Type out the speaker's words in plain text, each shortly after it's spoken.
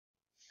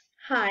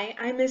Hi,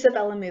 I'm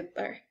Isabella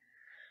Muthler.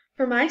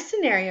 For my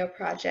scenario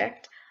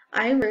project,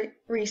 I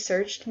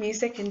researched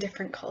music in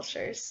different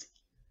cultures.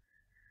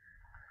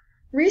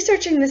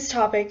 Researching this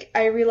topic,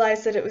 I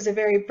realized that it was a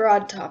very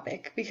broad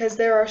topic because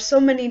there are so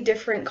many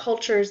different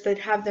cultures that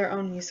have their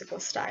own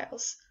musical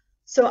styles.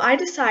 So I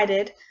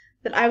decided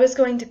that I was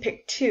going to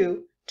pick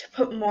two to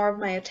put more of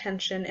my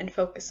attention and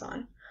focus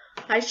on.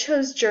 I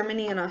chose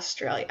Germany and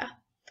Australia.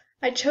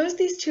 I chose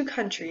these two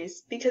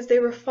countries because they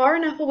were far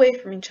enough away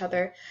from each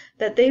other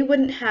that they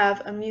wouldn't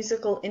have a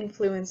musical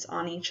influence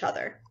on each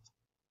other.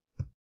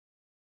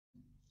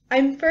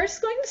 I'm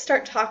first going to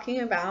start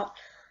talking about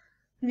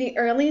the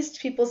earliest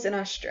peoples in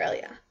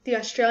Australia, the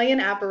Australian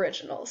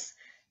Aboriginals,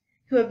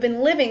 who have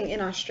been living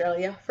in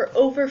Australia for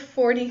over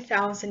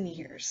 40,000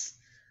 years.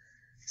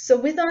 So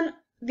within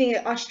the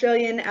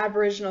Australian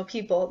Aboriginal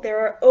people, there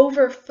are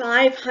over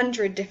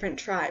 500 different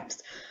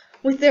tribes,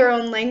 with their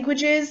own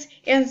languages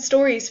and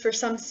stories for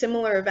some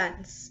similar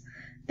events.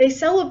 They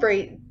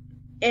celebrate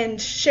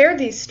and share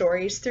these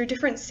stories through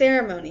different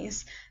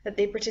ceremonies that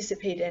they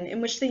participate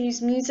in which they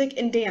use music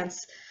and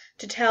dance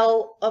to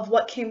tell of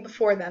what came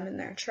before them in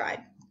their tribe.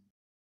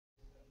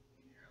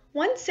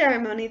 One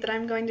ceremony that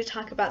I'm going to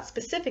talk about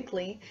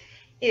specifically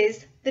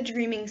is the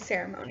dreaming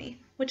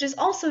ceremony, which is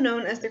also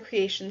known as the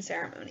creation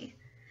ceremony.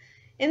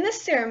 In this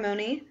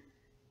ceremony,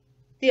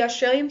 the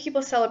Australian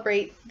people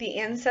celebrate the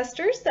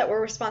ancestors that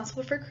were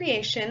responsible for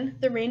creation,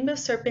 the rainbow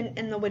serpent,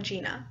 and the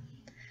Wajina.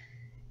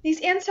 These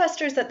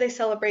ancestors that they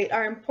celebrate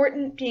are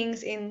important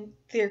beings in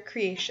their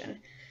creation,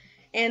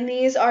 and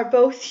these are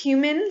both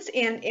humans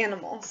and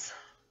animals.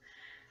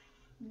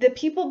 The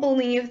people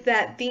believe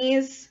that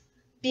these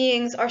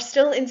beings are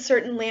still in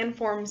certain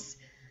landforms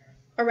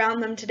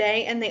around them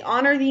today, and they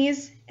honor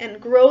these and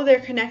grow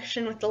their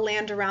connection with the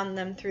land around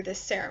them through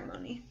this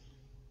ceremony.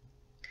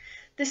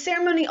 The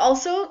ceremony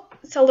also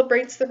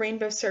celebrates the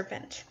rainbow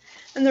serpent,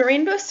 and the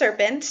rainbow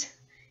serpent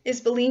is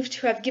believed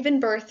to have given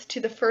birth to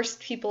the first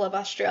people of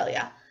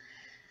Australia.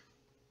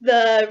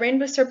 The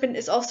rainbow serpent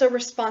is also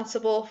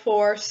responsible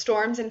for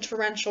storms and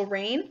torrential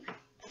rain,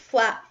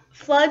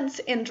 floods,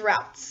 and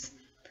droughts.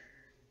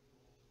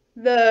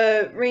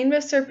 The rainbow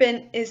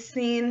serpent is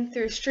seen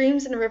through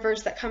streams and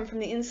rivers that come from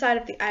the inside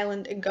of the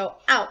island and go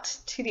out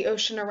to the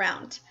ocean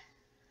around.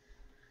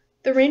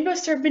 The rainbow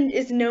serpent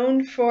is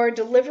known for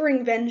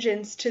delivering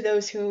vengeance to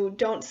those who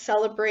don't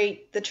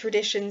celebrate the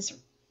traditions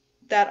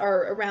that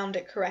are around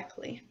it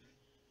correctly.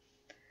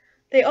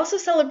 They also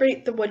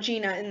celebrate the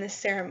Wajina in this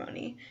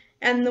ceremony,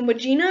 and the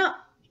Wajina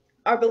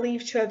are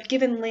believed to have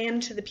given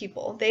land to the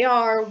people. They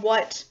are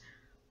what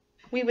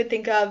we would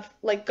think of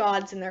like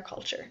gods in their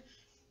culture.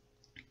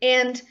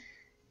 And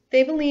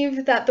they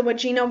believe that the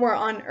Wajina were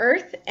on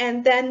Earth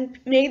and then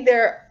made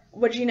their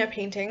Wajina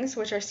paintings,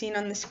 which are seen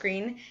on the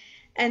screen,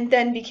 and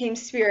then became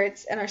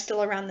spirits and are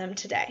still around them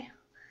today.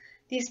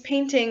 These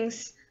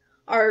paintings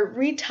are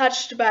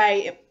retouched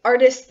by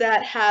artists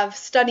that have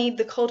studied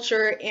the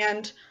culture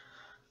and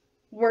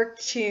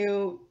worked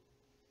to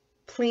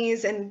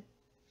please and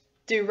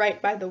do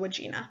right by the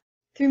Wajina.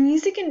 Through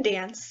music and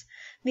dance,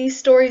 these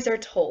stories are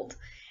told,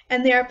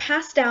 and they are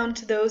passed down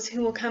to those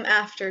who will come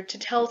after to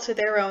tell to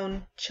their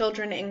own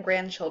children and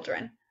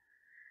grandchildren.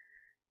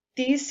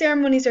 These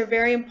ceremonies are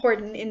very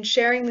important in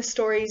sharing the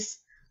stories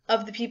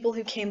of the people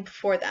who came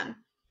before them.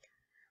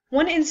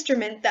 One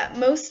instrument that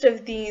most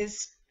of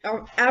these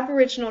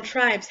Aboriginal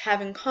tribes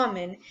have in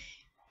common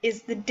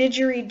is the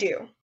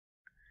didgeridoo.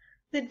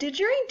 The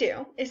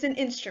didgeridoo is an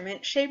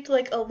instrument shaped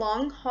like a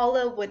long,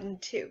 hollow wooden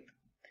tube.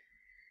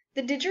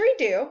 The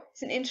didgeridoo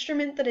is an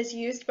instrument that is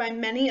used by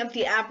many of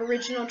the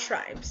Aboriginal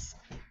tribes.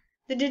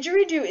 The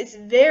didgeridoo is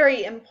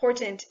very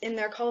important in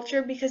their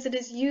culture because it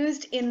is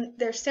used in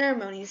their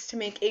ceremonies to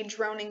make a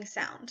droning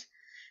sound.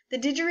 The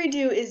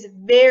didgeridoo is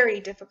very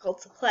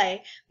difficult to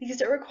play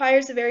because it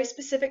requires a very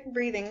specific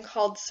breathing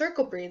called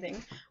circle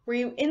breathing, where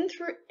you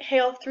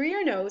inhale through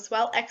your nose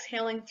while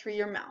exhaling through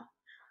your mouth.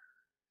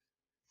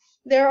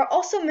 There are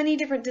also many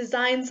different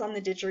designs on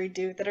the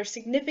didgeridoo that are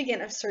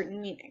significant of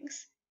certain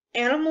meanings.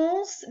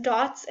 Animals,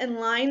 dots, and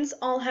lines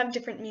all have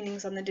different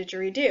meanings on the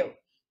didgeridoo.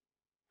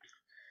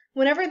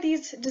 Whenever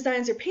these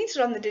designs are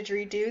painted on the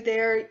didgeridoo, they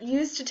are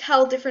used to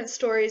tell different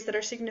stories that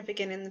are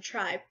significant in the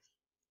tribe.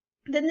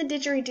 Then the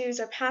didgeridoos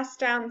are passed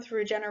down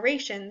through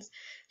generations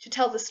to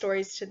tell the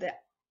stories to the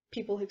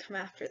people who come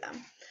after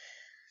them.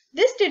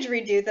 This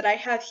didgeridoo that I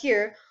have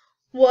here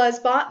was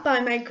bought by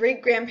my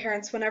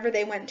great-grandparents whenever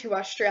they went to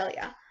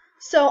Australia.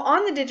 So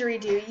on the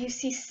didgeridoo you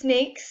see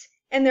snakes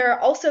and there are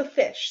also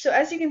fish. So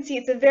as you can see,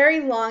 it's a very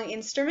long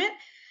instrument.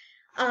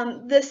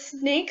 The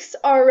snakes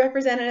are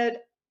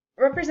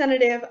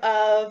representative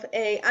of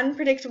an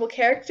unpredictable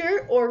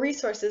character or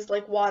resources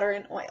like water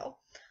and oil.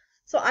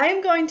 So I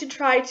am going to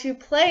try to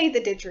play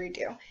the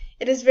didgeridoo.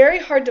 It is very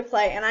hard to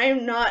play, and I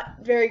am not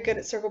very good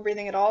at circle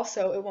breathing at all,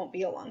 so it won't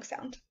be a long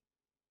sound.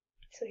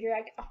 So here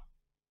I go.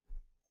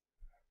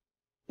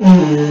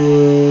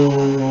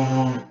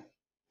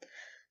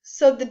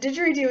 So the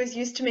didgeridoo is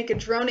used to make a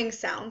droning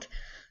sound.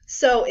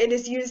 so it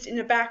is used in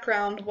the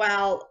background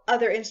while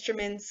other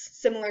instruments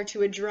similar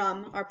to a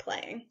drum are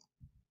playing.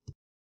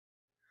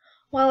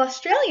 While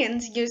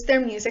Australians use their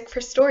music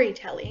for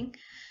storytelling,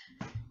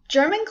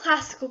 German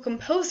classical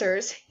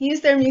composers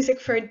use their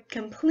music for a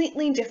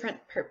completely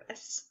different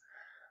purpose.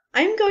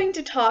 I'm going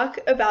to talk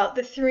about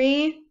the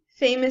three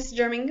famous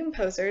German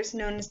composers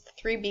known as the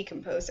 3B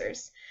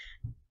composers.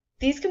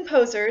 These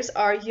composers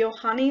are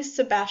Johann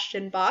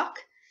Sebastian Bach,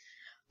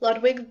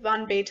 Ludwig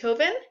van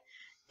Beethoven,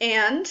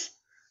 and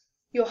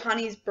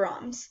Johannes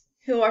Brahms,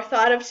 who are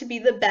thought of to be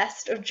the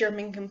best of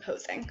German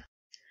composing.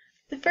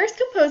 The first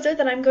composer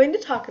that I'm going to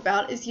talk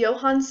about is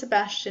Johann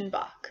Sebastian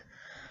Bach.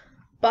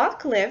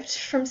 Bach lived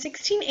from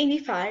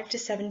 1685 to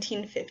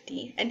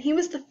 1750, and he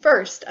was the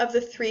first of the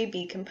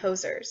 3B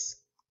composers.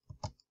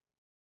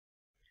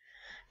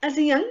 As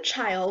a young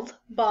child,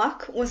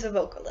 Bach was a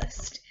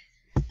vocalist.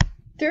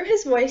 Through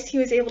his voice, he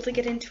was able to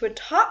get into a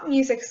top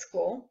music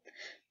school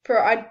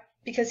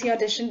because he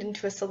auditioned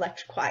into a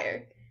select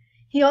choir.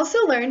 He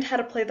also learned how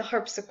to play the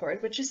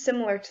harpsichord, which is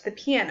similar to the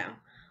piano,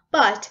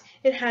 but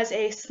it has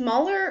a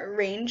smaller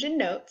range in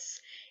notes,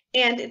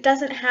 and it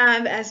doesn't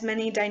have as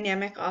many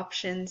dynamic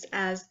options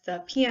as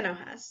the piano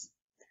has.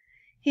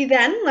 He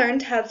then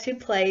learned how to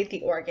play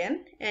the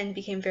organ and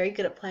became very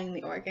good at playing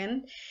the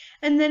organ,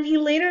 and then he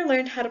later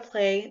learned how to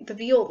play the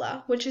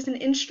viola, which is an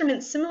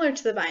instrument similar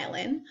to the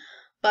violin,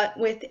 but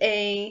with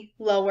a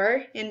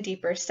lower and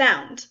deeper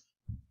sound.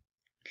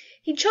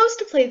 He chose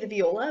to play the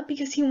viola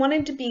because he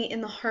wanted to be in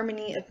the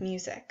harmony of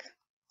music.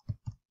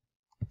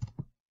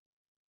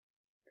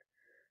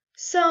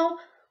 So,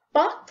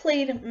 Bach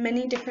played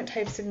many different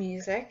types of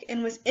music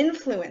and was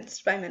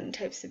influenced by many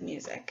types of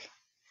music.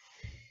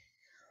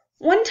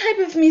 One type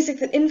of music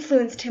that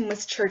influenced him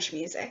was church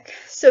music.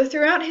 So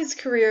throughout his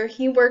career,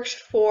 he worked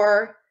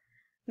for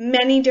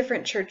many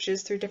different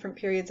churches through different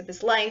periods of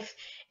his life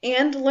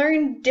and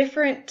learned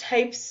different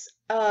types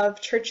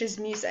of churches'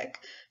 music.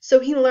 So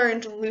he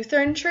learned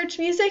Lutheran church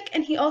music,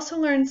 and he also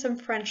learned some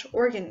French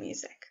organ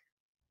music.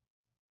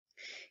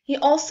 He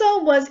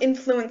also was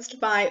influenced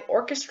by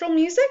orchestral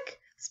music,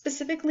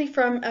 specifically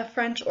from a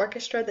French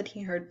orchestra that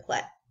he heard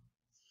play.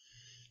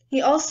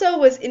 He also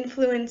was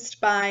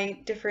influenced by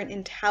different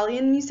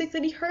Italian music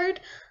that he heard,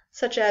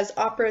 such as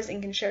operas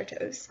and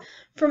concertos.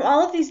 From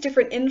all of these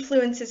different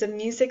influences of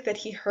music that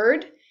he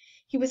heard,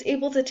 he was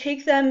able to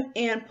take them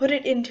and put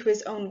it into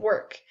his own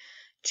work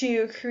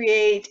to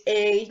create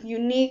a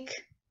unique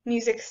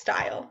music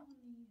style.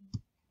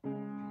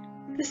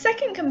 The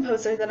second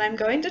composer that I'm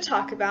going to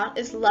talk about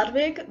is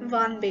Ludwig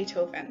van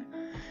Beethoven,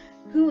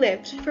 who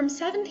lived from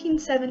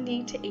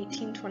 1770 to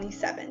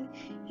 1827.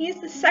 He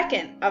is the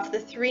second of the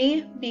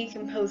 3B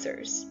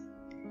composers.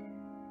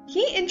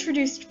 He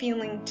introduced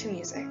feeling to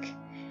music.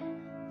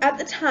 At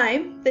the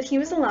time that he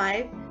was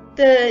alive,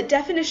 the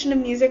definition of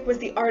music was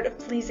the art of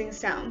pleasing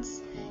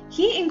sounds.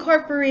 He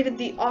incorporated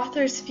the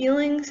author's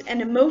feelings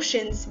and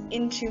emotions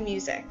into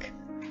music.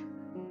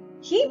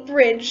 He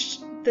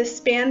bridged the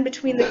span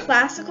between the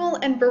classical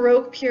and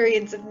Baroque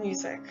periods of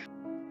music.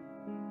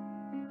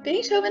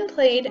 Beethoven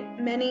played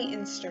many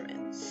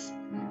instruments.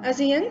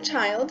 As a young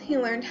child, he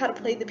learned how to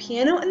play the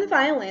piano and the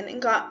violin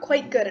and got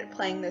quite good at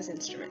playing those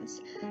instruments.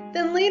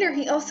 Then later,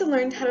 he also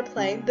learned how to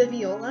play the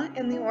viola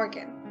and the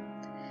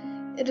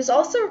organ. It is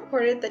also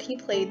reported that he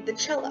played the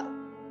cello.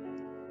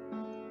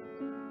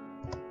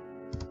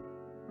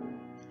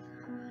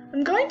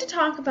 I'm going to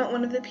talk about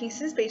one of the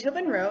pieces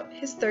Beethoven wrote,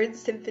 his Third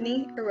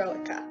Symphony,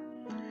 Eroica.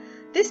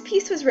 This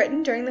piece was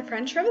written during the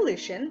French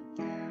Revolution,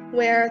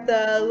 where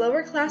the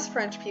lower-class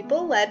French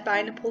people, led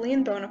by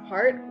Napoleon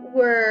Bonaparte,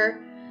 were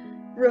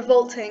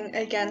revolting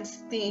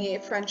against the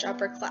French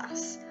upper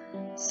class.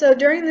 So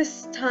during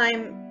this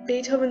time,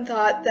 Beethoven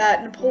thought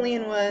that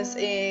Napoleon was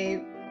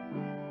a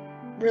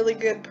really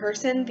good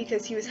person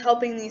because he was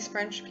helping these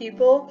French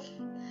people,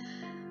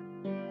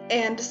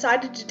 and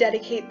decided to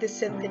dedicate this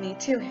symphony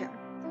to him.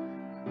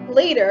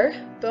 Later,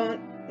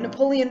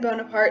 Napoleon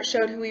Bonaparte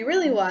showed who he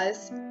really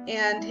was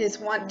and his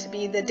want to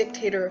be the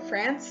dictator of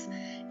France,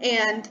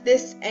 and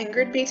this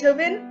angered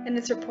Beethoven, and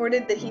it's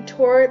reported that he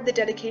tore the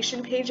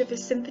dedication page of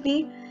his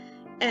symphony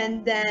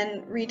and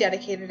then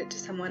rededicated it to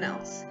someone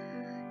else.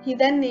 He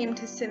then named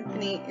his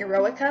symphony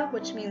Eroica,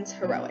 which means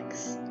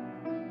heroics.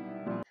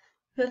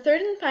 The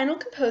third and final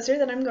composer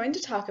that I'm going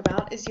to talk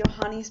about is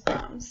Johannes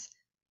Brahms.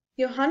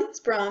 Johannes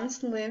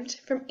Brahms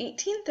lived from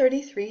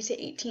 1833 to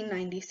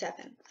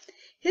 1897.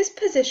 His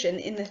position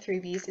in the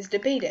 3Bs is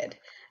debated,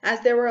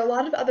 as there were a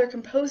lot of other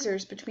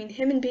composers between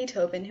him and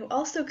Beethoven who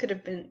also could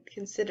have been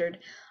considered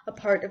a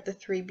part of the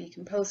 3B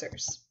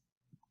composers.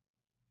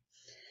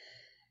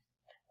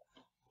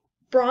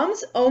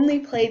 Brahms only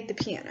played the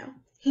piano.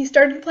 He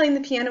started playing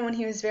the piano when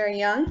he was very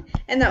young,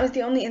 and that was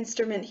the only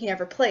instrument he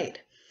ever played.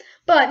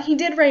 But he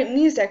did write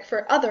music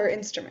for other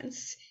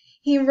instruments.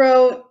 He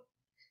wrote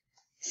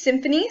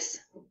symphonies,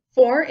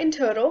 4 in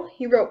total.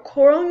 He wrote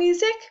choral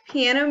music,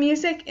 piano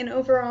music, and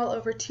overall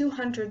over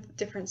 200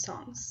 different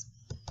songs.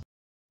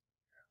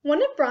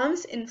 One of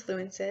Brahms'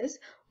 influences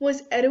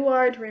was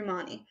Eduard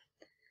Rimani.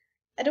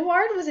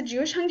 Eduard was a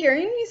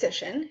Jewish-Hungarian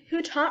musician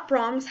who taught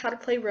Brahms how to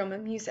play Roma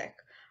music.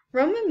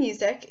 Roma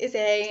music is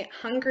a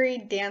Hungary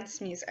dance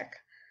music.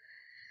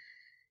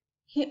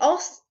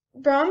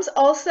 Brahms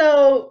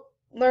also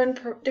learned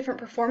different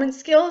performance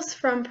skills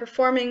from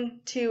performing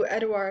to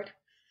Eduard.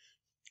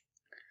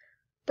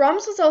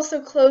 Brahms was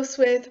also close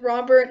with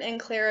Robert and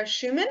Clara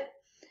Schumann,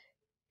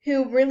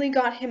 who really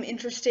got him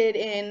interested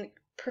in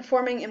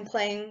performing and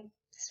playing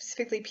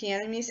specifically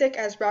piano music,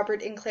 as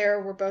Robert and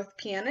Clara were both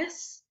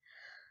pianists.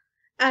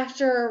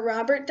 After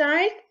Robert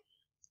died,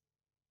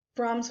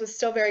 Brahms was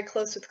still very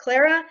close with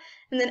Clara,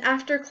 and then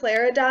after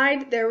Clara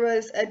died, there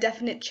was a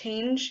definite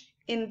change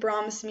in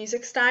Brahms'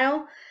 music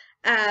style,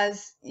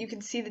 as you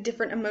could see the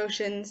different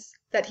emotions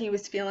that he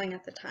was feeling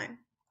at the time.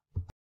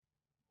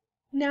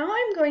 Now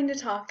I'm going to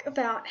talk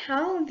about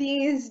how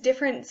these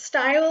different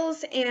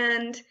styles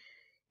and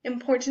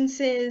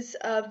importances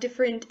of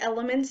different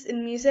elements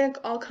in music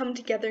all come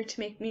together to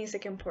make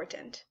music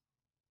important.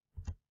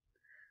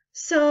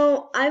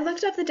 So I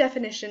looked up the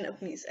definition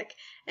of music,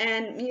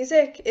 and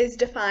music is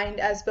defined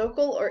as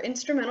vocal or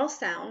instrumental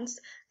sounds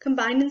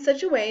combined in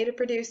such a way to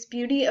produce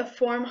beauty of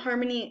form,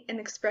 harmony, and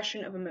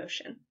expression of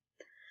emotion.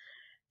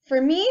 For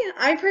me,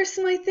 I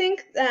personally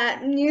think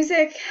that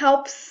music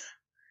helps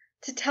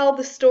to tell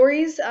the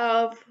stories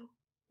of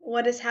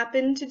what has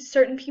happened to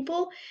certain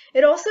people.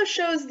 It also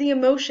shows the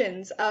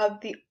emotions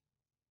of the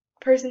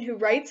person who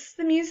writes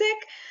the music,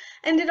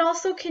 and it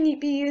also can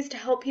be used to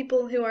help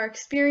people who are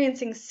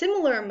experiencing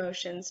similar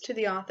emotions to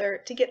the author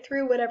to get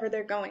through whatever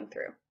they're going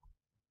through.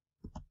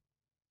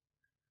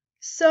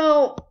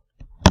 So,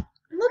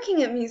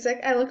 looking at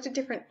music, I looked at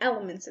different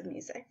elements of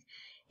music,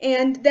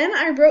 and then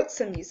I wrote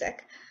some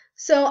music.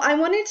 So I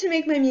wanted to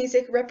make my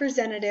music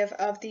representative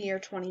of the year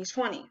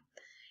 2020.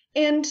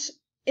 And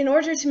in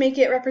order to make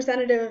it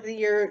representative of the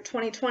year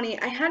 2020,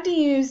 I had to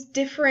use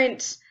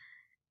different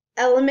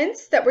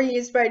elements that were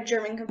used by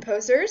German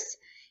composers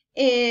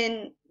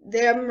in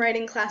them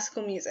writing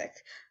classical music.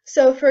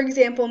 So, for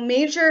example,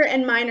 major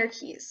and minor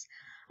keys.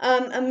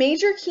 A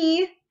major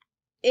key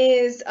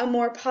is a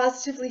more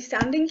positively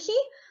sounding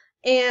key,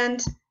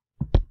 and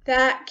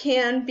that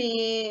can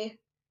be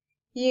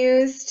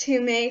used to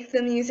make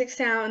the music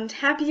sound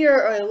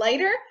happier or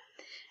lighter.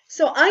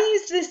 So I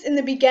used this in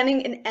the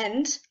beginning and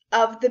end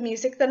of the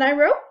music that I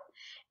wrote.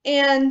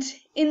 And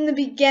in the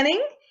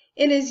beginning,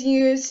 it is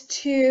used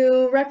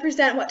to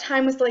represent what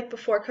time was like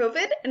before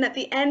COVID, and at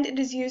the end it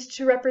is used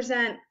to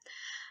represent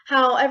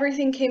how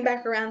everything came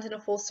back around in a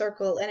full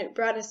circle and it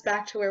brought us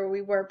back to where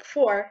we were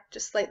before,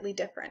 just slightly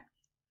different.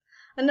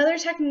 Another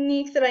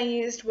technique that I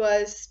used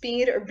was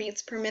speed or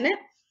beats per minute.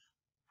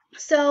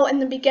 So in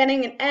the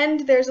beginning and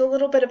end there's a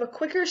little bit of a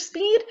quicker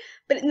speed,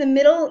 but in the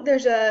middle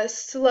there's a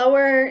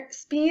slower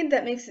speed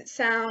that makes it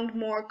sound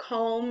more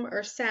calm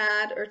or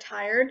sad or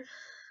tired.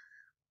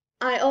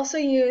 I also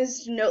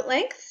used note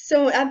length.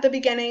 So at the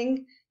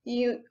beginning,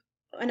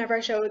 whenever I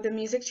show the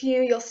music to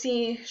you, you'll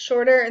see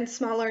shorter and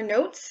smaller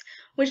notes,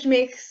 which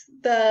makes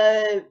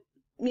the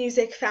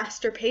music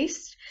faster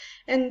paced.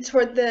 And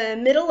toward the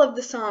middle of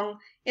the song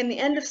and the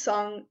end of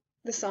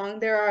the song,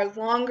 there are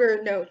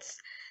longer notes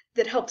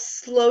that help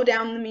slow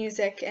down the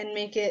music and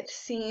make it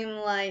seem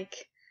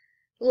like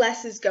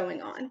less is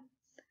going on.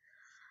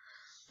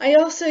 I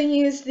also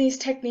use these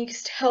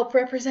techniques to help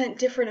represent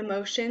different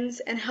emotions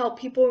and help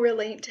people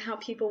relate to how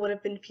people would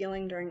have been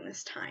feeling during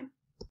this time.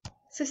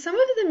 So some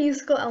of the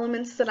musical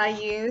elements that I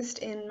used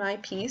in my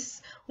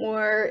piece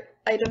were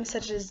items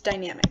such as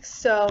dynamics.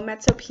 So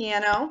mezzo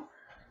piano,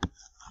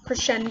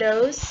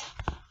 crescendos,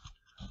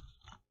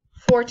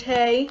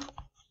 forte,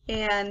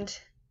 and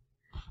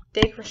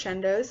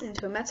decrescendos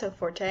into a mezzo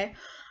forte.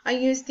 I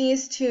used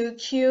these to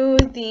cue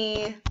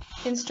the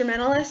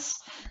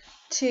instrumentalists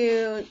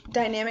to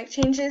dynamic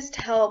changes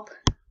to help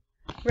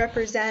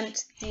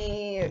represent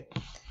the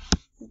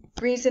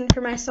reason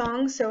for my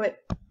song, so it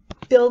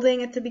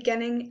building at the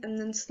beginning and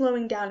then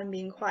slowing down and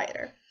being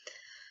quieter.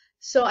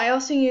 So I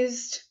also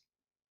used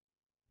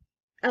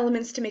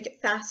elements to make it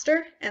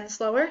faster and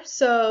slower,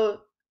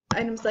 so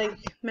items like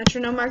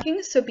metronome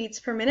markings, so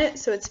beats per minute,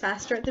 so it's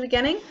faster at the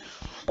beginning,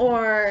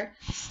 or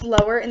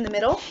slower in the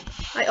middle.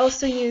 I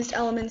also used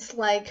elements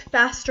like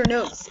faster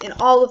notes in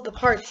all of the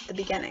parts at the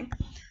beginning.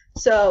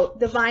 So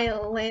the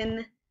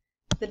violin,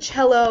 the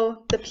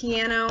cello, the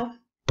piano,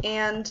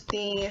 and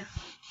the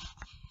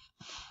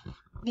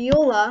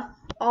viola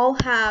all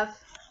have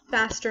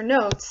faster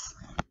notes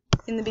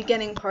in the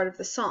beginning part of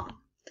the song.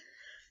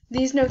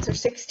 These notes are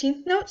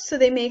 16th notes, so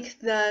they make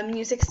the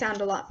music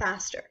sound a lot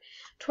faster.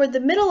 Toward the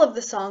middle of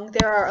the song,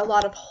 there are a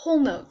lot of whole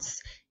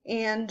notes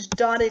and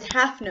dotted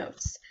half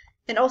notes,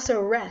 and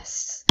also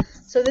rests.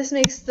 So this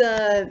makes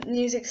the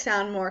music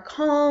sound more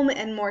calm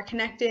and more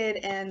connected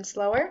and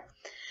slower.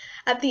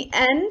 At the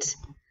end,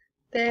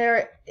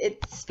 it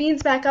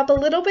speeds back up a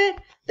little bit,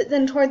 but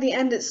then toward the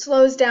end it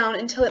slows down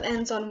until it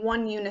ends on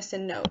one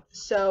unison note,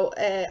 so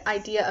an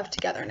idea of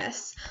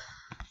togetherness.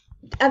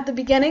 At the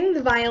beginning,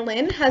 the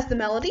violin has the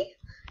melody,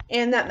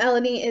 and that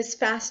melody is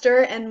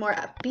faster and more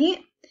upbeat,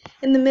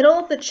 In the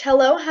middle, the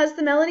cello has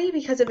the melody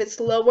because of its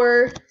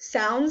lower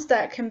sounds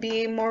that can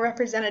be more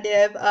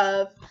representative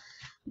of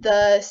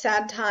the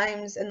sad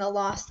times and the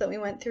loss that we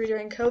went through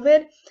during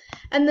COVID.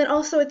 And then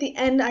also at the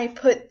end, I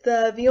put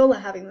the viola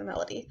having the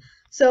melody.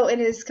 So it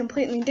is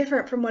completely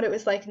different from what it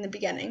was like in the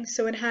beginning.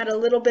 So it had a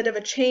little bit of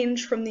a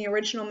change from the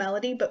original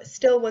melody, but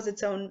still was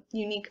its own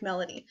unique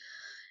melody.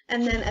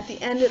 And then at the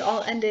end, it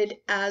all ended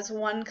as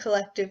one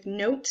collective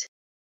note.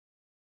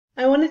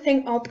 I want to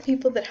thank all the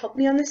people that helped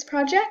me on this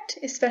project,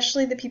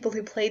 especially the people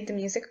who played the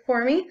music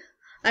for me.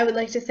 I would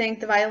like to thank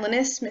the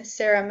violinist, Miss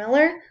Sarah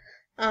Miller,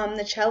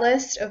 the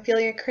cellist,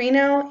 Ophelia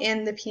Crano,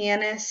 and the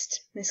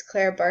pianist, Miss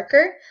Claire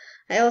Barker.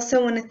 I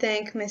also want to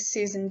thank Miss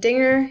Susan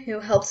Dinger, who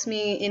helps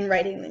me in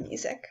writing the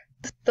music.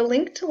 The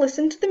link to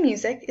listen to the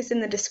music is in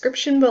the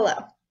description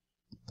below.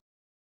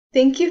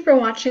 Thank you for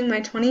watching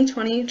my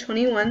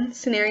 2020-21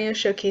 Scenario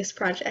Showcase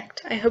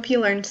project. I hope you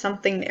learned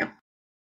something new.